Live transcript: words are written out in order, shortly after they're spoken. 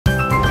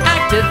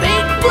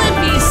Activate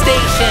Blippi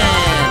Station!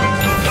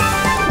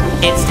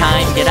 It's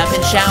time to get up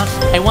and shout.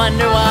 I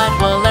wonder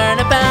what we'll learn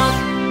about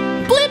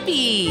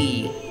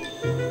Blippi!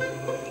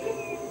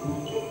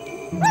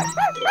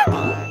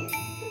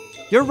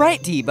 You're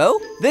right, Debo.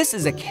 This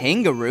is a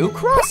Kangaroo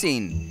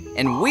Crossing,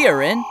 and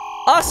we're in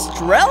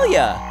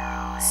Australia.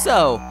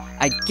 So,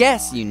 I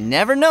guess you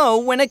never know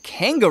when a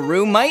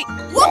kangaroo might...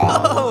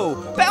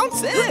 Whoa!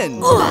 Bounce in!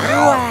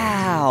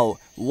 Wow!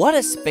 What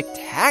a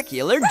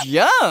spectacular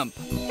jump!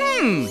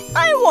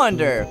 I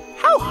wonder,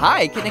 how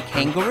high can a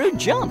kangaroo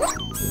jump?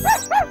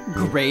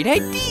 Great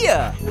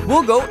idea!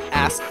 We'll go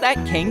ask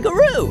that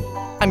kangaroo.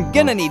 I'm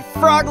gonna need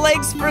frog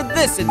legs for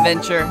this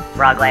adventure.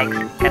 Frog legs,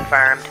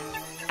 confirmed.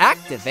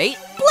 Activate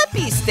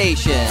Blippi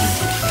Station.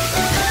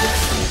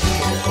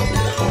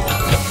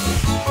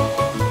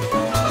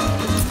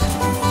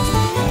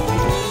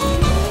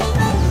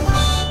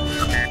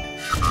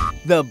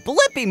 The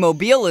Blippi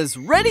Mobile is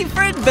ready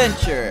for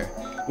adventure.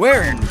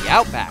 We're in the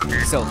outback,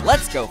 so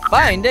let's go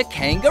find a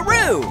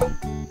kangaroo.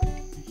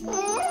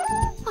 Oh,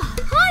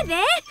 hi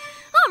there,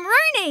 I'm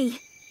Rooney.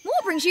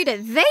 What brings you to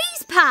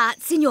these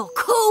parts in your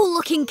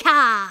cool-looking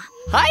car?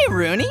 Hi,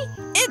 Rooney.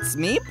 It's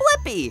me,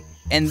 Blippi,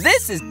 and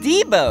this is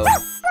Debo.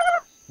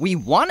 We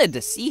wanted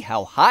to see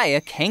how high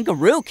a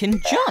kangaroo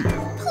can jump.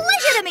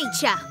 Pleasure to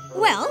meet ya.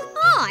 Well,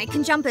 I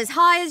can jump as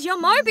high as your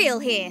mobile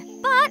here,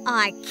 but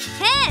I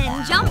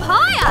can jump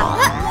higher.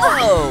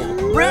 Whoa!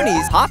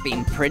 Rooney's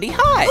hopping pretty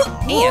high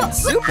and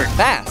super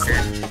fast.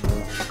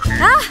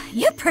 Ah,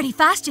 you're pretty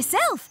fast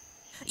yourself.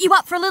 You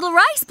up for a little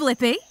race,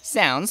 Blippi?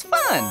 Sounds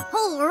fun.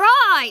 All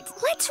right,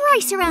 let's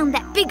race around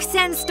that big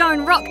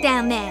sandstone rock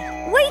down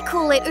there. We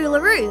call it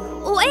Uluru,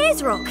 or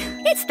Ayers Rock.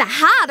 It's the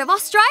heart of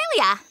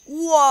Australia.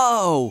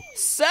 Whoa!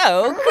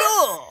 So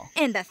cool!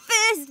 And the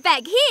first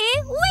bag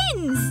here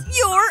wins.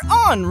 You're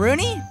on,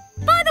 Rooney.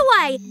 By the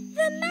way,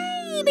 there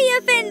may be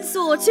a fence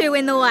or two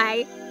in the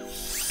way.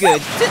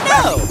 Good to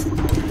know.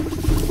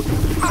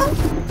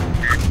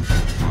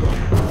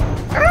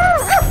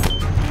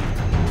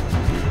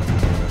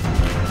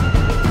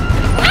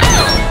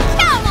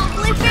 Come on,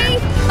 Blippi!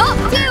 Up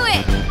to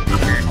it!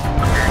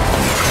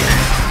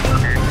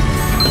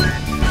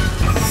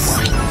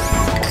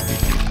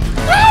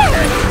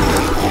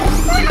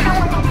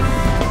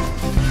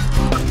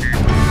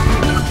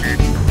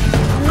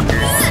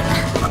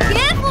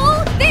 Careful!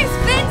 This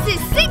fence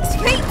is 6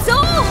 feet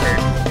tall!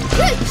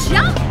 Good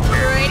jump!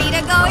 Ready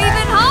to go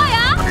even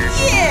higher?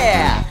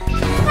 Yeah!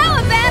 How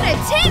about a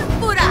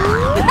 10-footer?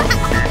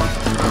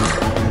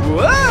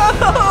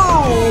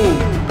 Whoa!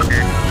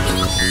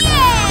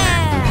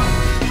 Yeah!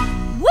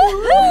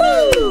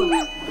 Woohoo!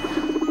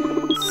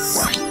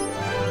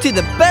 To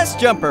the best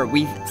jumper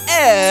we've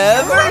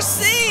ever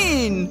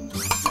seen!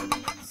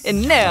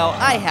 And now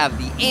I have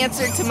the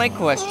answer to my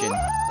question.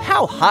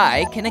 How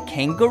high can a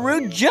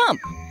kangaroo jump?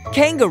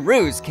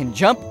 Kangaroos can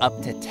jump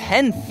up to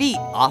 10 feet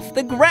off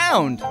the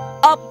ground.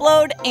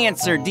 Upload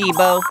answer,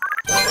 Debo.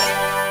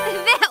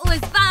 That was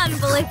fun,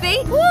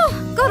 Blippi.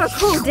 Whew, gotta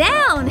cool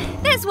down.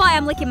 That's why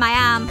I'm licking my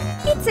arm.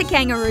 It's a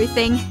kangaroo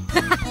thing.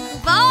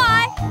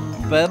 Bye.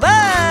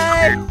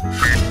 Bye-bye.